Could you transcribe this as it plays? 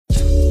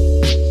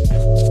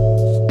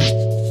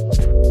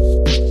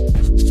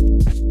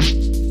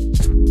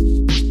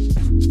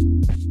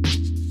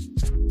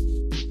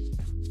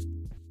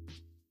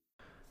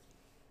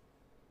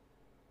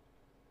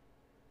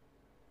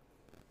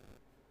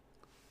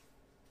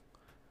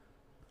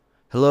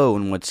Hello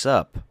and what's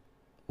up?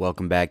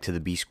 Welcome back to the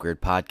B Squared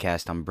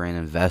podcast. I'm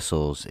Brandon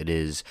Vessels. It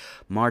is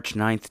March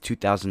 9th,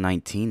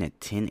 2019 at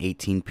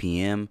 10:18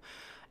 p.m.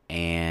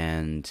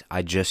 and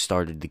I just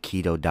started the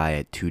keto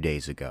diet 2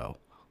 days ago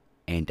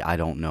and I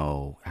don't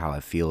know how I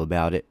feel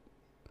about it.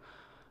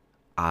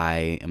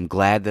 I am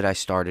glad that I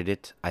started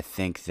it. I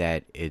think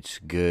that it's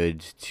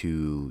good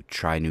to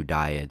try new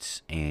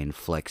diets and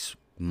flex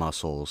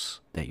muscles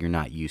that you're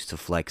not used to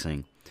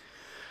flexing.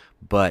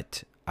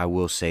 But I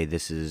will say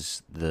this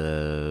is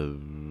the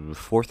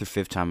fourth or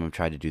fifth time I've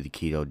tried to do the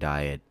keto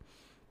diet.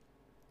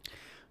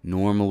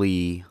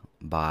 Normally,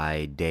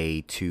 by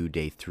day two,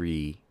 day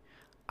three,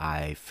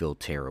 I feel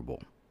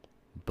terrible.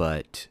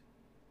 But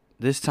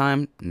this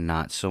time,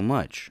 not so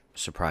much,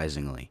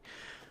 surprisingly.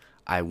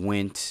 I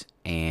went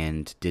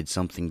and did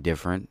something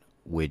different,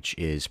 which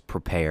is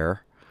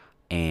prepare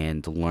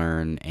and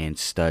learn and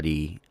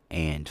study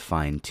and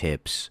find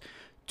tips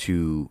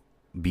to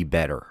be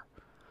better.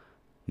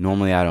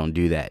 Normally, I don't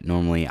do that.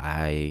 Normally,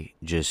 I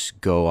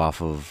just go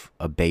off of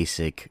a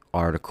basic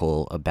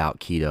article about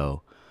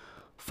keto,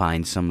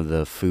 find some of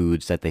the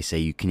foods that they say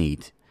you can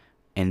eat,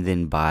 and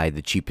then buy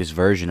the cheapest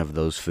version of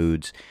those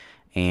foods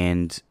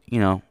and,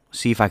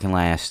 see if I can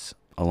last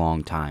a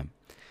long time.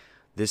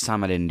 This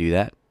time, I didn't do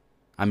that.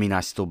 I mean,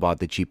 I still bought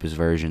the cheapest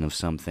version of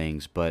some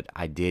things, but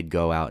I did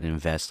go out and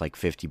invest like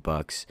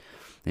 $50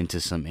 into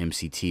some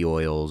MCT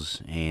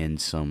oils and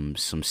some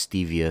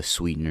stevia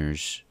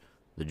sweeteners,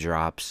 the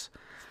drops,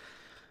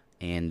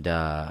 and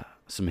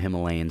some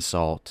Himalayan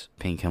salt,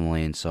 pink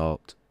Himalayan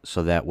salt,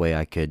 so that way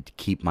I could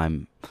keep my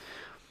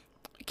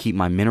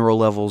mineral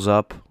levels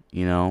up,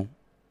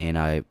 and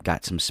I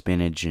got some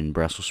spinach and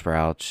Brussels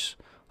sprouts,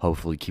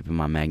 hopefully keeping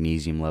my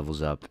magnesium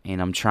levels up.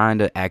 And I'm trying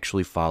to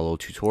actually follow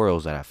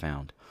tutorials that I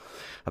found.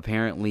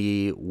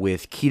 Apparently,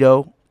 with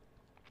keto,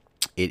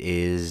 it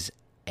is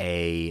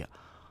a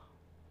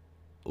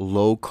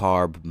low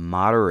carb,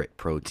 moderate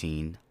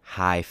protein,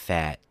 high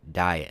fat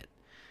diet.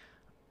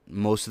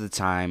 Most of the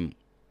time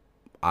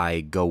I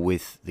go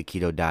with the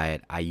keto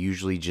diet, I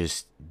usually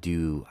just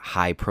do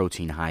high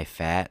protein, high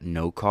fat,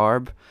 no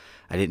carb.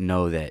 I didn't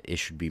know that it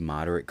should be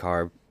moderate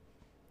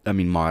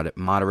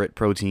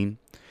protein.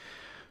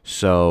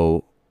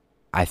 So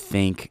I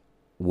think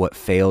what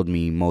failed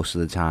me most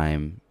of the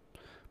time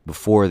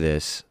before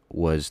this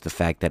was the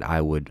fact that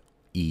I would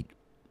eat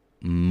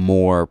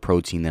more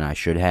protein than I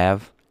should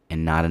have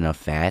and not enough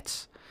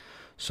fats.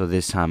 So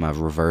this time I've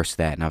reversed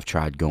that and I've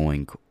tried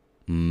going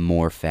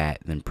more fat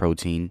than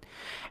protein,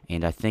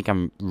 and I think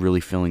I'm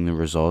really feeling the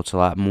results a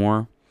lot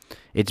more.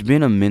 It's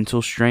been a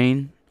mental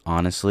strain,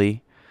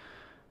 honestly.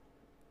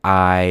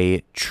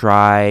 I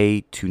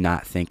try to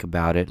not think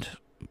about it,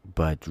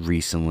 but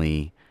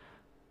recently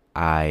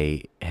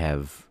I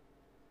have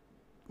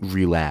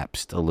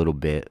relapsed a little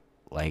bit.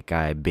 Like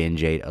I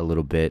binge ate a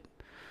little bit,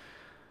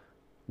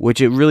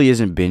 which it really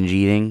isn't binge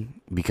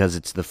eating because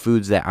it's the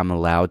foods that I'm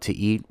allowed to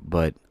eat,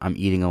 but I'm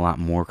eating a lot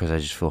more because I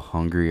just feel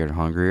hungrier and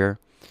hungrier.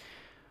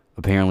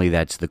 Apparently,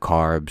 that's the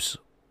carbs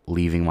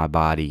leaving my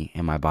body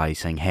and my body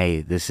saying, hey,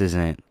 this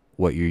isn't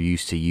what you're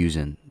used to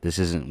using. This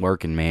isn't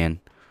working,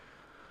 man.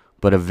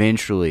 But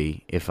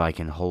eventually, if I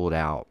can hold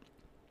out,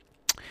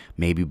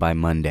 maybe by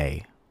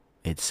Monday,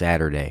 it's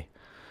Saturday,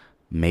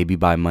 maybe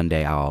by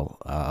Monday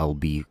I'll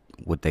be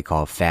what they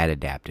call fat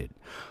adapted,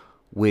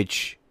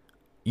 which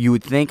you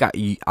would think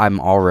I'm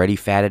already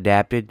fat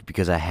adapted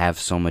because I have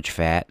so much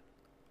fat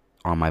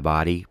on my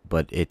body,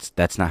 but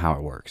that's not how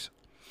it works.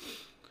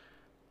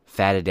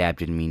 Fat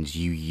adapted means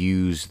you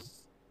use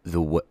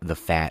the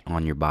fat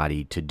on your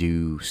body to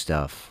do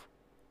stuff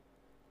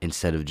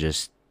instead of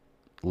just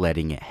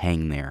letting it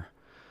hang there.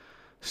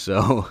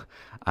 So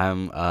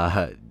I'm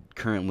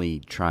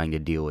currently trying to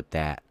deal with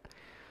that,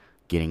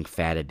 getting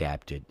fat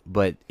adapted.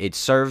 But it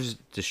serves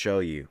to show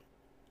you,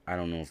 I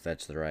don't know if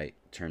that's the right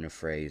turn of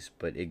phrase,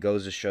 but it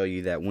goes to show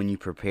you that when you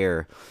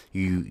prepare,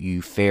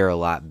 you fare a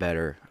lot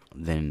better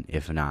than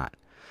if not.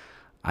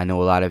 I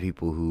know a lot of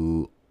people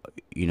who,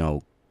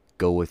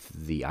 go with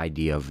the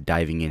idea of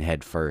diving in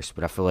head first,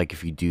 but I feel like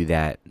if you do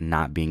that,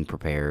 not being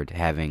prepared,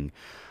 having,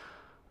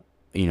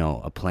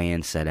 a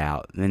plan set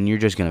out, then you're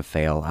just going to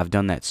fail. I've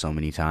done that so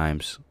many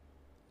times,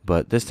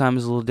 but this time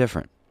is a little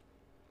different.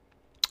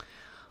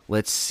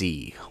 Let's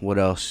see. What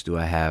else do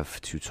I have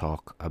to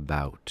talk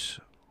about?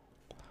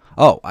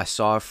 Oh, I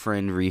saw a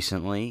friend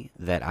recently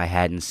that I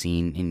hadn't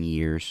seen in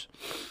years.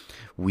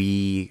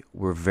 We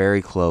were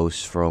very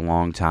close for a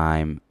long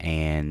time,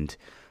 and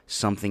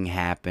something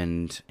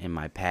happened in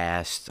my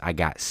past. I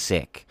got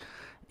sick,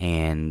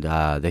 and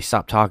they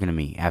stopped talking to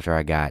me after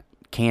I got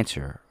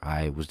cancer.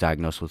 I was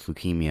diagnosed with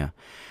leukemia,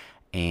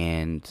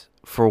 and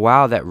for a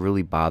while that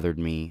really bothered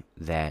me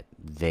that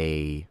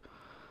they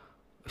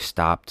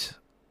stopped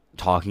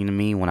talking to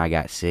me when I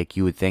got sick.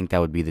 You would think that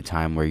would be the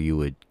time where you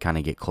would kind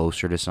of get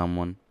closer to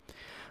someone,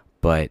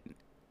 but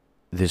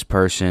this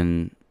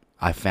person,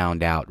 I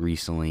found out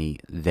recently,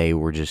 they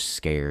were just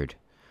scared.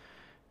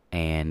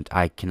 And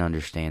I can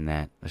understand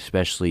that,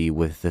 especially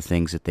with the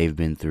things that they've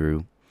been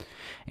through.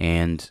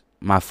 And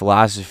my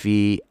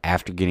philosophy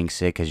after getting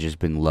sick has just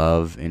been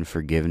love and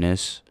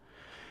forgiveness,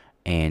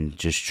 and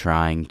just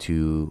trying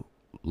to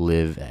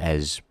live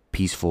as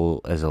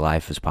peaceful as a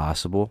life as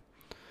possible.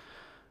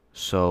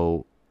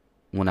 So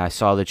when I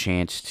saw the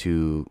chance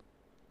to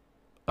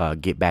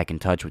get back in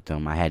touch with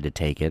them, I had to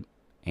take it.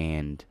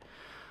 And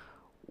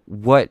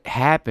what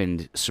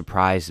happened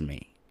surprised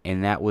me,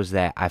 and that was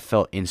that I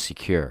felt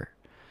insecure.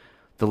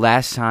 The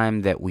last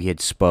time that we had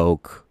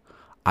spoke,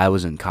 I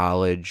was in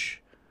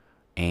college,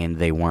 and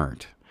they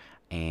weren't.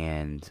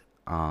 And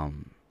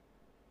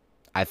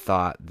I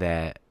thought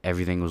that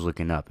everything was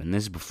looking up, and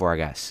this is before I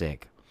got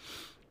sick.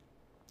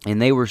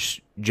 And they were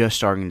just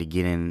starting to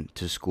get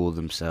into school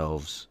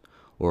themselves,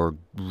 or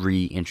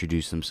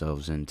reintroduce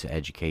themselves into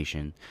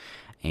education,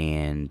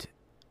 and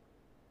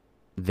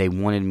they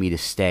wanted me to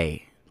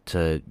stay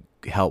to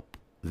help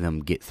them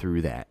get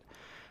through that.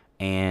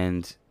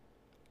 And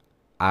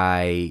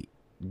I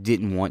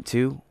didn't want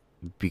to,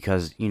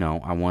 because,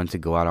 I wanted to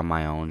go out on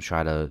my own,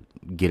 try to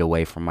get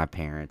away from my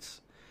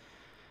parents.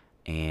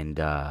 And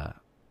I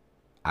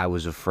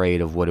was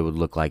afraid of what it would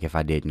look like if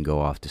I didn't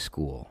go off to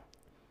school.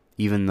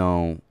 Even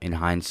though, in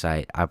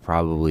hindsight, I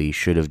probably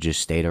should have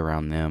just stayed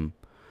around them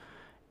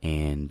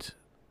and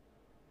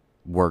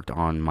worked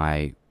on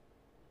my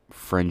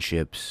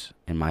friendships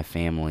and my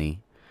family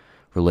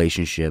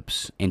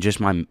relationships and just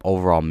my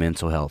overall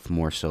mental health,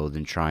 more so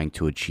than trying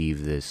to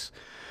achieve this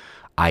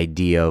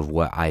idea of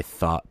what I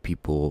thought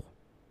people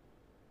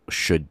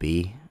should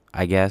be,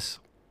 I guess.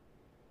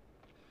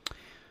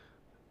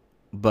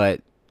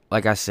 But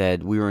like I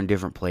said, we were in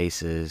different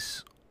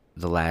places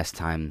the last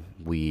time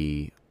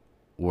we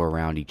were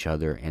around each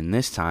other, and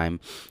this time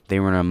they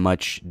were in a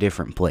much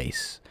different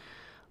place.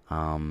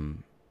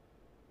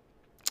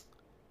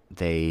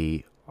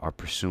 They are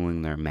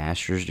pursuing their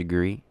master's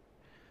degree,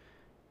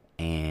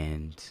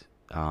 and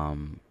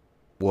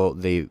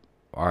they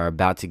are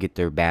about to get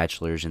their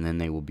bachelor's, and then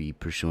they will be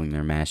pursuing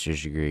their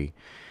master's degree,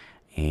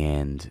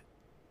 and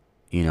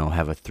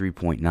have a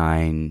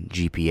 3.9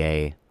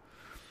 GPA.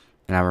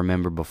 And I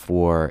remember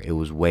before, it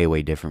was way,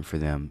 way different for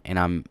them, and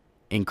I'm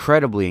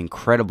incredibly,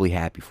 incredibly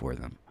happy for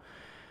them.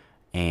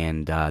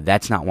 And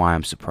that's not why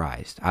I'm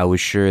surprised. I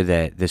was sure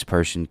that this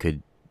person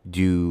could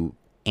do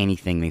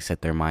anything they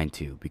set their mind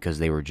to, because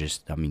they were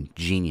just,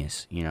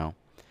 genius,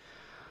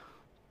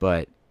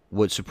 But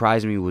what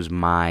surprised me was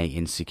my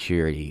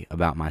insecurity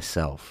about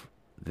myself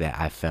that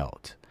I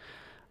felt.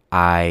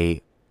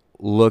 I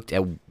looked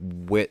at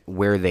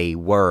where they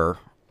were,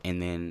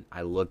 and then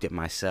I looked at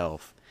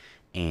myself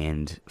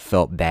and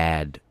felt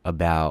bad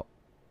about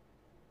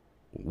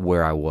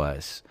where I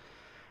was.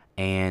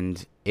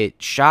 And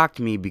it shocked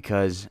me,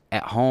 because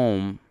at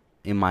home,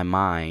 in my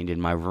mind, in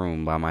my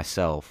room by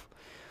myself,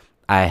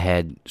 I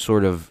had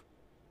sort of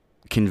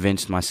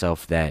convinced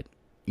myself that,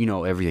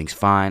 everything's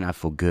fine. I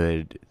feel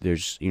good.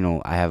 There's,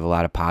 I have a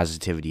lot of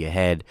positivity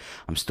ahead.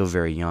 I'm still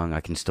very young.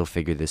 I can still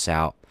figure this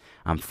out.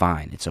 I'm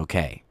fine. It's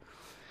okay.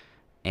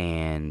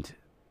 And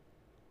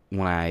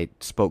when I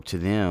spoke to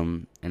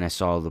them and I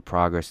saw the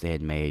progress they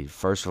had made,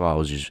 first of all, I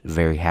was just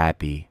very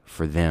happy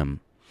for them.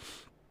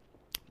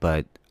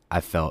 But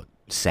I felt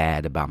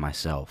sad about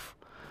myself.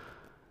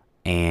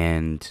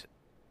 And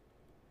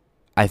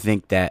I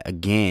think that,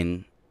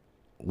 again,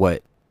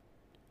 what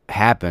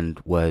happened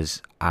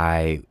was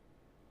I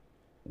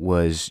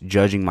was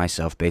judging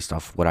myself based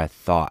off what I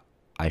thought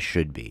I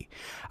should be.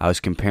 I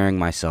was comparing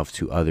myself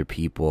to other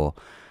people,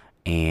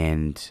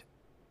 and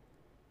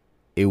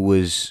it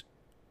was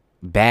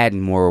bad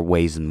in more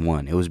ways than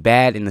one. It was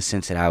bad in the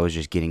sense that I was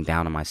just getting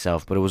down on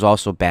myself, but it was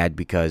also bad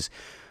because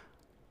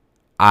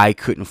I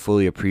couldn't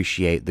fully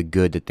appreciate the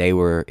good that they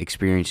were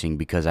experiencing,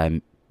 because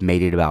I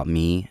made it about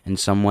me in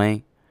some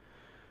way.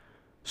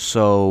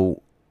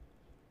 So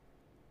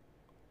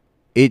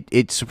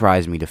it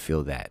surprised me to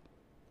feel that.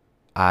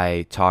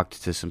 I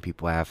talked to some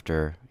people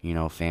after,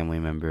 family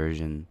members,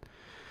 and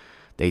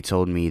they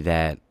told me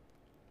that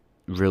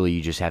really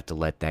you just have to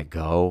let that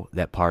go,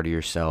 that part of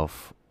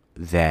yourself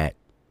that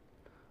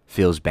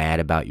feels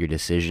bad about your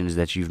decisions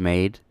that you've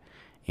made,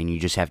 and you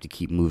just have to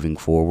keep moving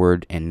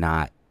forward and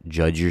not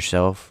judge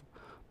yourself,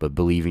 but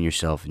believe in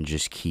yourself and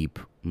just keep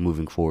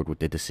moving forward with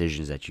the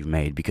decisions that you've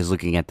made, because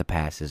looking at the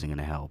past isn't going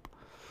to help.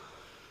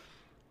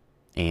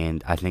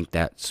 And I think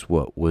that's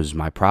what was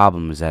my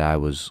problem, is that I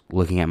was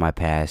looking at my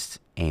past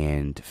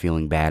and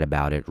feeling bad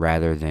about it,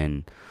 rather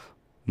than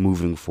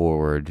moving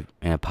forward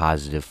in a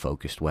positive,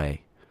 focused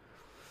way.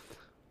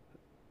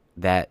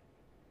 That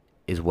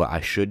is what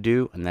I should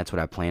do, and that's what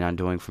I plan on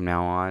doing from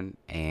now on.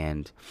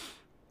 And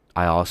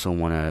I also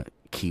want to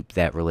keep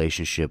that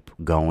relationship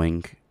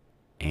going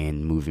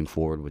and moving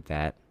forward with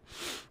that,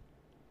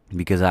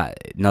 because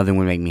nothing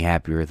would make me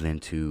happier than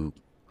to,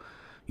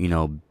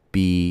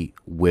 be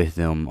with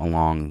them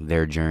along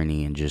their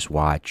journey and just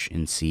watch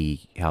and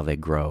see how they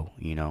grow.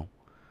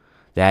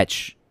 That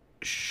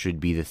should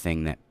be the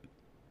thing that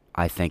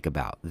I think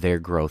about, their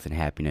growth and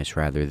happiness,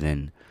 rather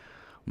than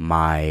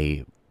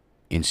my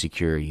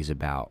insecurities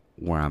about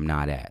where I'm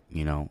not at.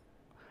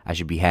 I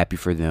should be happy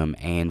for them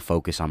and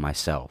focus on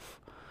myself,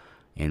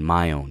 in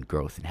my own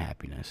growth and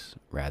happiness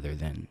rather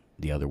than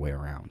the other way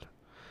around.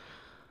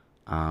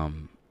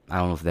 I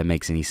don't know if that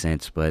makes any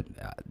sense, but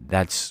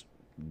that's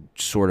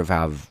sort of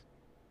how I've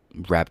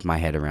wrapped my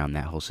head around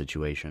that whole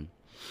situation.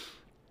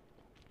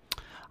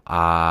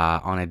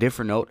 On a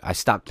different note, I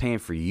stopped paying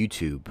for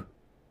YouTube.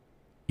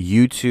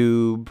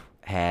 YouTube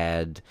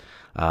had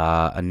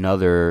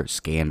another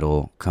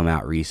scandal come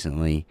out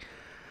recently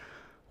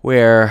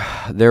where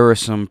there were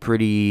some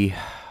pretty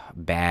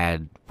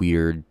bad,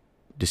 weird,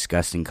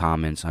 disgusting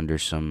comments under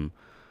some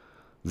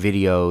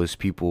videos.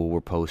 People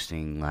were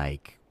posting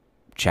like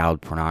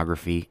child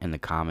pornography in the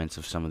comments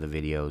of some of the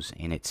videos,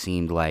 and it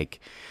seemed like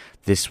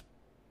this,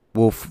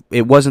 well,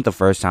 it wasn't the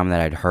first time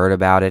that I'd heard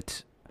about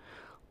it,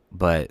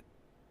 but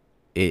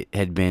it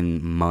had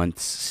been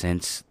months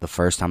since the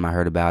first time I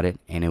heard about it,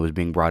 and it was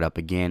being brought up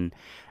again,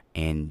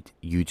 and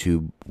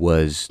YouTube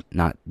was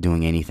not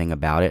doing anything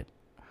about it.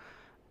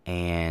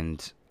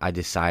 And I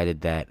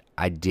decided that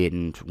I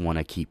didn't want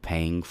to keep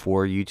paying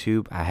for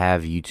YouTube. I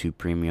have YouTube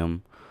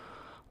Premium,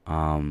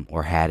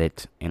 or had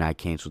it, and I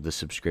canceled the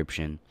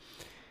subscription.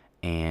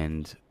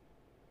 And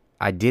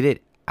I did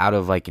it out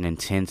of like an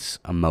intense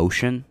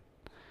emotion.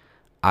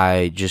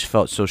 I just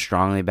felt so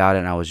strongly about it,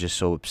 and I was just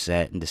so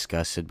upset and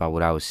disgusted by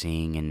what I was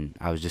seeing, and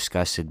I was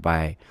disgusted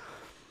by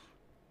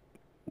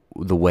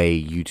the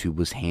way YouTube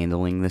was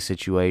handling the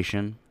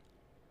situation.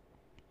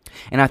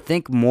 And I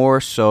think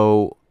more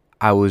so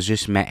I was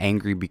just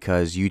angry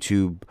because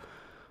YouTube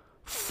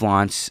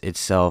flaunts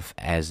itself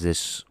as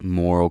this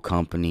moral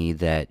company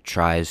that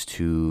tries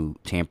to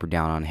tamper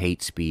down on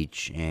hate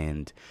speech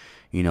and,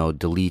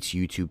 deletes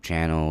YouTube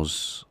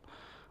channels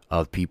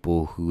of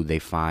people who they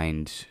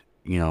find,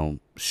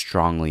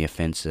 strongly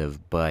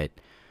offensive. But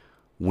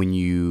when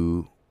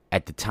you,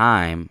 at the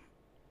time,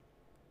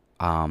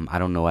 I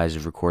don't know as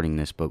of recording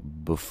this, but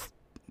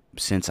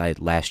since I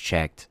last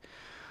checked,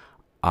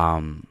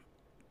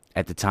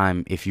 at the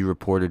time, if you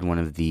reported one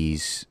of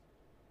these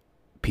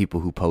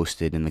people who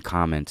posted in the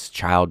comments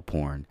child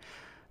porn,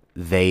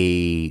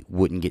 they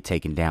wouldn't get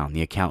taken down.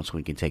 The accounts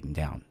wouldn't get taken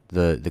down.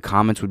 The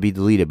comments would be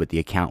deleted, but the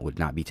account would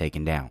not be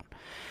taken down.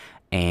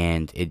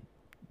 And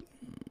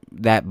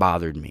that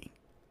bothered me.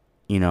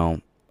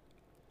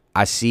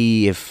 I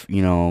see if,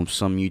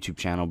 some YouTube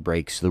channel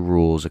breaks the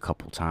rules a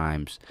couple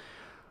times,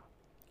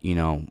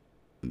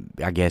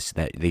 I guess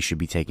that they should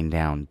be taken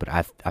down. But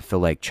I feel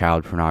like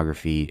child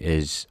pornography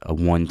is a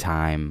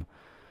one-time,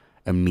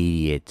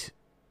 immediate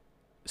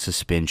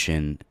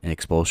suspension and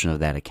expulsion of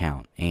that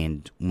account.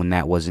 And when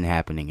that wasn't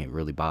happening, it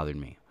really bothered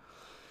me.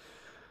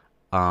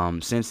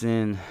 Since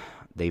then,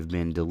 they've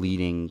been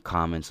deleting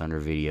comments under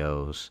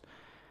videos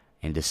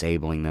and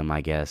disabling them,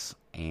 I guess.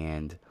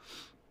 And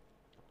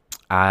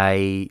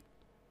I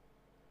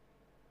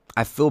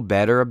feel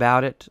better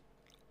about it,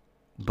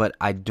 but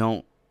I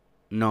don't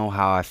know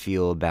how I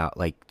feel about,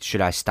 like,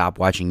 should I stop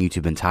watching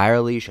YouTube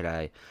entirely? Should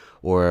I,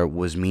 or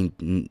was me,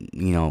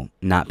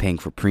 not paying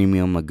for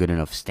premium a good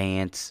enough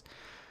stance?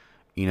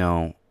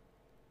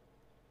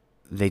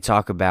 They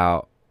talk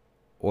about,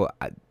 well,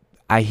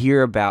 I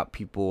hear about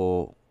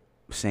people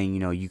saying,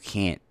 you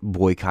can't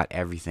boycott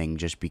everything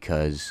just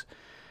because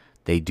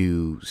they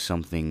do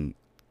something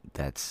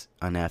that's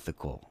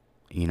unethical.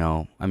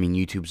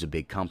 YouTube's a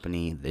big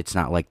company. It's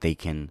not like they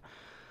can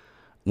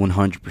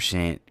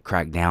 100%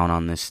 crack down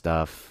on this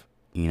stuff.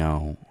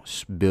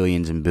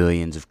 Billions and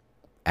billions of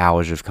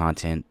hours of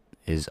content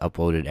is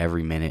uploaded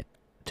every minute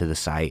to the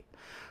site.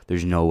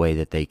 There's no way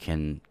that they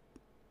can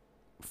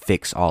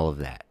fix all of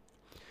that.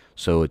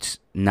 So it's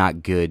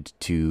not good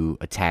to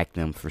attack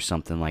them for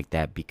something like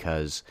that,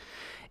 because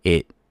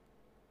it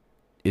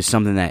is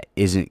something that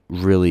isn't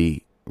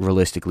really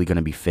realistically going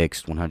to be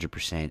fixed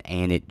 100%,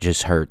 and it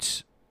just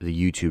hurts the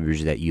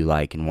YouTubers that you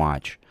like and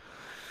watch.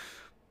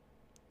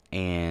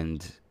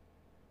 And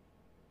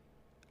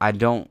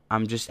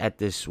I'm just at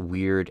this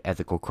weird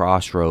ethical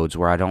crossroads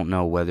where I don't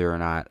know whether or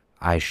not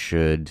I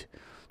should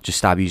just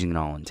stop using it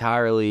all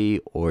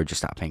entirely, or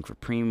just stop paying for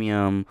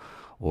premium,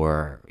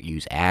 or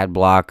use ad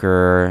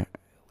blocker,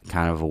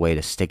 kind of a way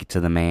to stick it to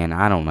the man.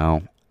 I don't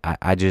know.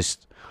 I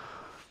just,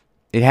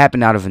 it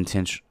happened out of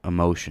intense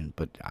emotion,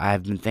 but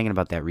I've been thinking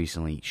about that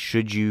recently.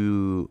 Should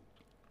you,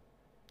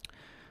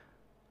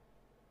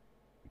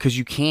 because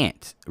you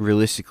can't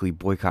realistically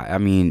boycott. I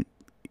mean,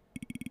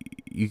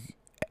 you,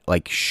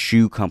 like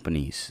shoe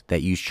companies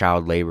that use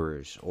child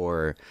laborers,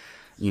 or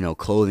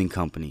clothing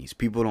companies.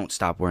 People don't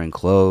stop wearing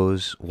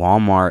clothes.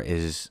 Walmart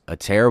is a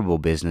terrible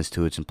business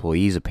to its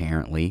employees,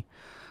 apparently,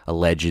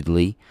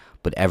 allegedly,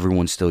 but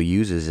everyone still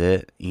uses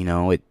it.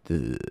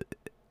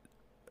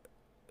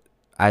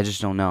 I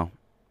just don't know.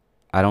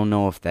 I don't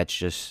know if that's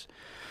just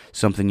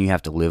something you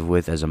have to live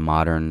with as a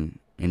modern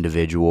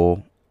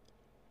individual,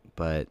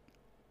 but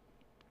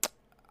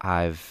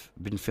I've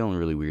been feeling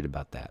really weird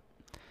about that.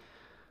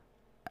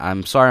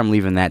 I'm sorry I'm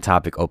leaving that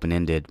topic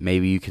open-ended.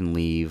 Maybe you can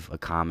leave a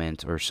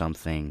comment or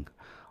something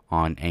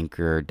on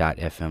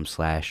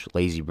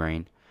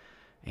anchor.fm/lazybrain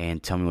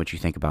and tell me what you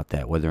think about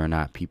that, whether or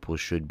not people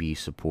should be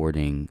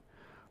supporting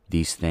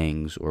these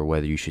things, or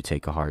whether you should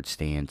take a hard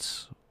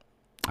stance.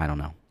 I don't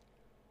know.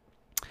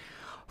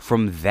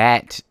 From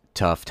that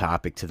tough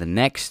topic to the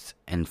next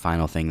and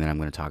final thing that I'm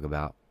going to talk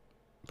about,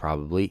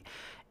 probably,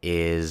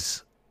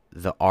 is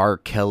the R.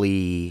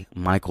 Kelly,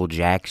 Michael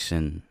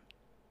Jackson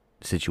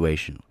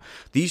situation.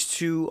 These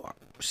two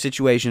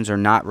situations are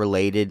not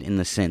related in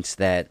the sense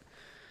that,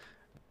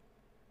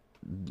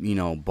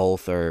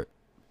 both are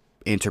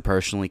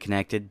interpersonally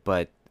connected,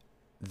 but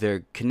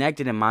they're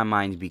connected in my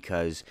mind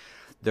because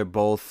they're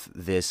both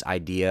this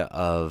idea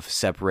of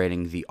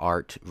separating the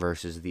art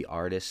versus the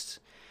artist.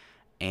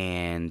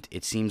 And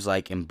it seems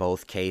like in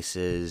both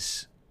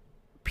cases,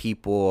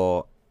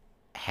 people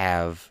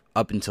have,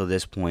 up until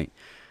this point,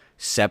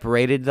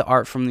 separated the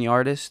art from the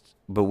artist.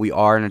 But we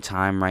are in a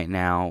time right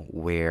now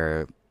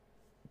where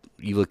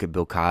you look at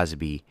Bill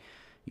Cosby,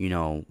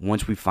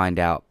 once we find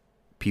out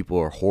people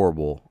are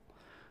horrible,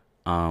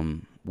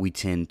 we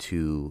tend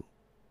to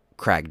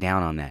crack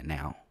down on that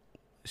now.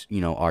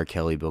 R.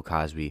 Kelly, Bill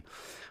Cosby.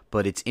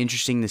 But it's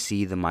interesting to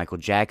see the Michael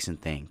Jackson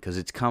thing because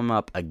it's come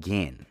up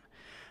again.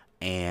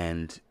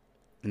 And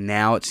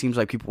now it seems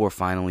like people are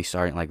finally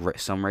starting, like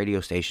some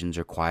radio stations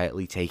are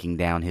quietly taking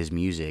down his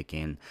music.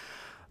 And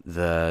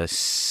the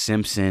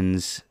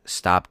Simpsons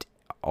stopped,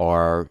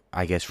 or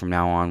I guess from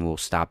now on will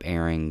stop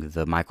airing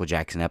the Michael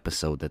Jackson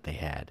episode that they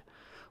had,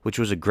 which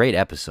was a great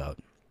episode.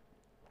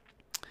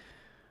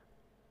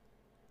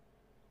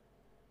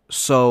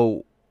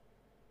 So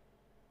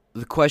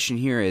the question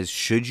here is,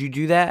 should you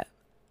do that?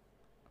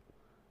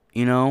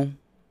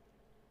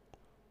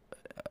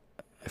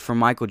 For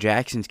Michael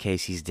Jackson's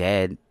case, he's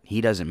dead.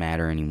 He doesn't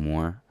matter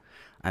anymore.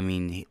 I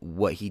mean,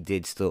 what he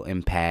did still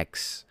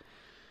impacts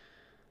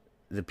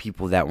the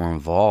people that were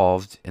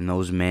involved, and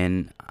those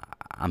men,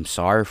 I'm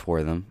sorry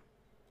for them.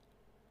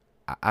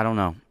 I don't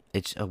know.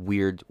 It's a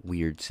weird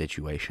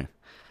situation.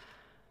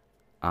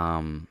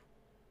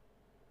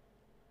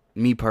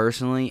 Me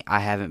personally, I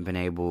haven't been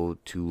able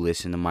to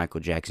listen to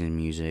Michael Jackson's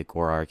music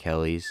or R.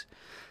 Kelly's.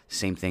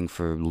 Same thing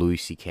for Louis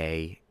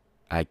C.K.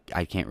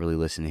 I can't really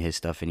listen to his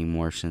stuff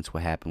anymore since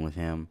what happened with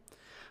him.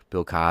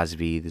 Bill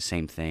Cosby, the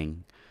same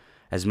thing.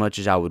 As much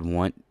as I would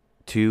want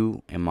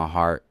to, in my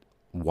heart,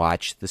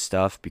 watch the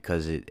stuff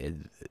because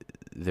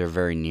they're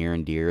very near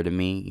and dear to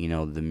me.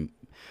 The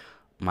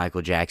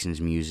Michael Jackson's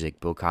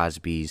music, Bill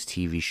Cosby's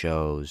TV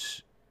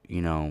shows,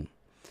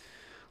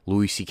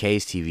 Louis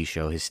C.K.'s TV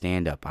show, his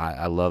stand-up.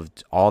 I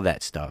loved all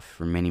that stuff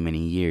for many, many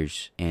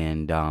years.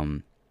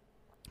 And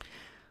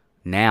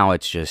now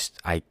it's just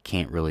I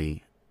can't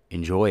really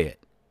enjoy it.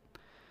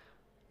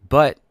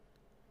 But,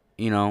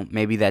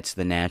 maybe that's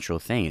the natural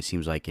thing. It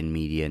seems like in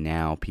media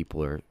now,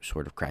 people are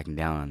sort of cracking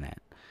down on that.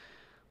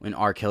 In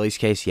R. Kelly's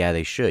case, yeah,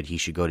 they should. He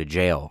should go to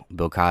jail.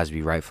 Bill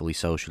Cosby, rightfully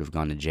so, should have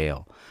gone to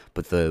jail.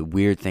 But the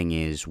weird thing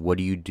is, what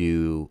do you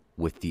do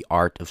with the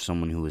art of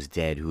someone who is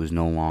dead, who is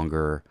no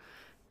longer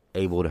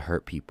able to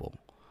hurt people?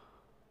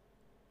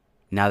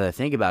 Now that I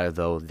think about it,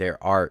 though,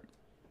 their art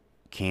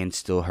can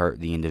still hurt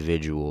the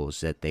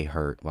individuals that they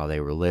hurt while they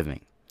were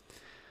living.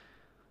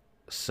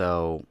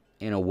 So,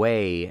 in a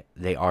way,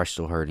 they are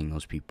still hurting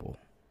those people.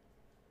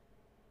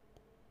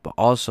 But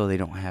also, they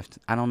don't have to.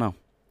 I don't know.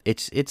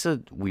 It's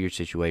a weird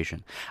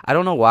situation. I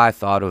don't know why I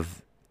thought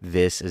of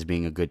this as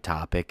being a good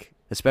topic,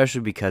 especially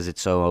because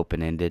it's so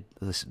open-ended,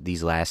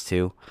 these last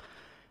two.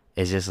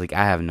 It's just like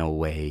I have no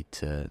way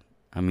to.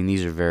 I mean,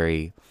 these are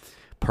very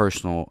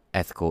personal,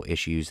 ethical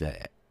issues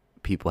that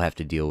people have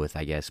to deal with,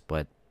 I guess.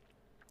 But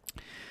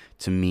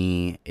to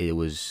me, it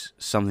was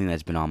something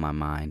that's been on my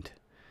mind.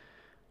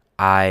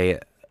 I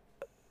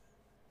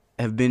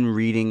have been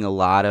reading a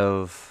lot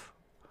of,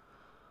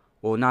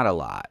 well, not a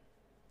lot,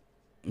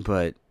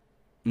 but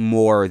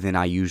more than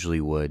I usually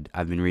would.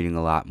 I've been reading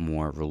a lot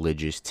more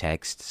religious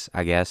texts,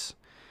 I guess.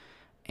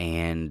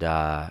 And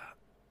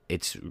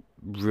it's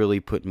really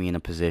put me in a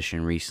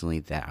position recently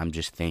that I'm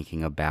just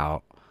thinking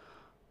about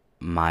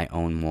my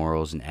own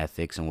morals and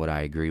ethics and what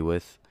I agree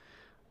with.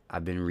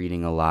 I've been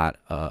reading a lot.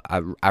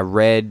 I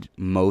read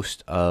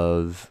most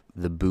of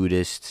the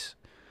Buddhist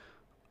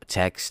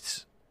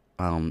texts,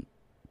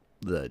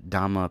 the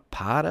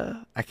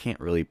Dhammapada. I can't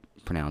really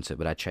pronounce it,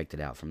 but I checked it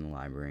out from the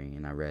library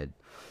and I read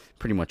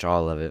pretty much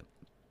all of it.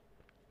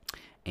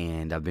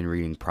 And I've been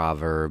reading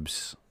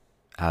Proverbs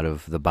out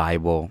of the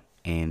Bible,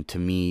 and to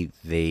me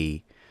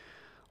they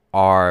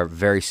are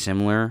very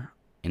similar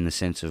in the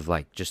sense of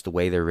like just the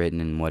way they're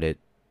written and what it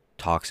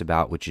talks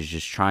about, which is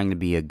just trying to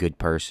be a good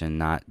person,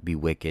 not be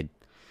wicked,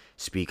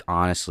 speak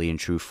honestly and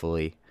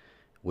truthfully,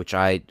 which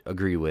I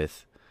agree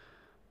with.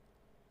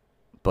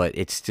 But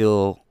it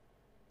still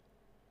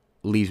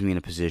leaves me in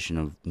a position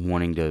of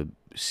wanting to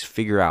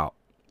figure out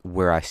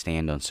where I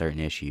stand on certain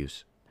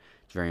issues.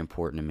 It's very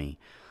important to me.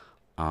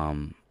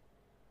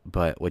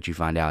 But what you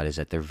find out is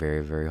that they're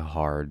very, very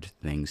hard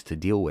things to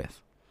deal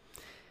with.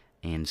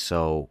 And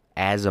so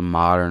as a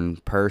modern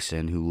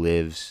person who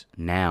lives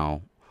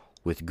now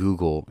with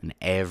Google and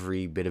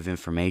every bit of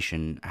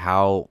information,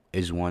 how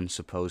is one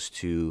supposed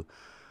to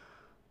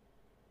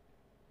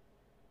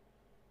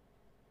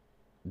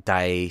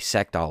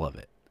dissect all of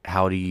it?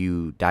 How do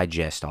you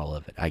digest all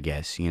of it, I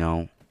guess,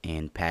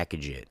 and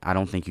package it. I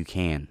don't think you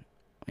can.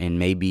 And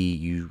maybe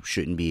you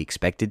shouldn't be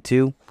expected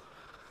to.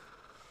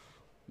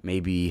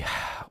 Maybe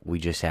we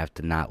just have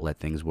to not let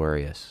things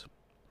worry us.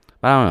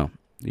 But I don't know.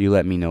 You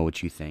let me know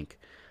what you think.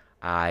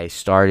 I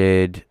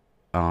started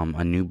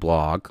a new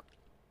blog.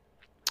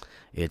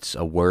 It's a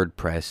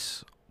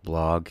WordPress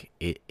blog.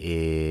 It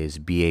is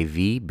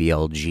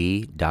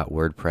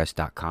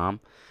bavblg.wordpress.com.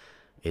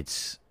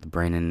 It's the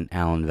Brandon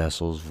Allen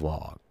Vessels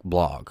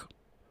blog.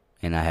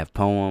 And I have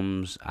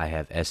poems, I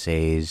have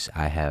essays,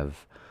 I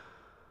have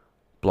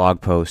blog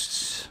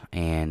posts,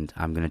 and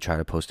I'm going to try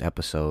to post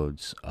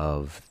episodes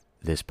of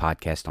this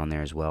podcast on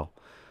there as well.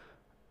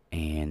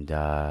 And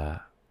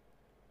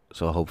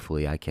so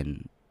hopefully I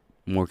can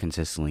more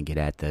consistently get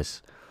at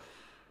this.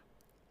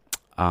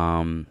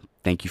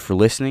 Thank you for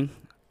listening,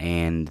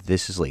 and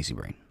this is Lazy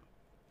Brain.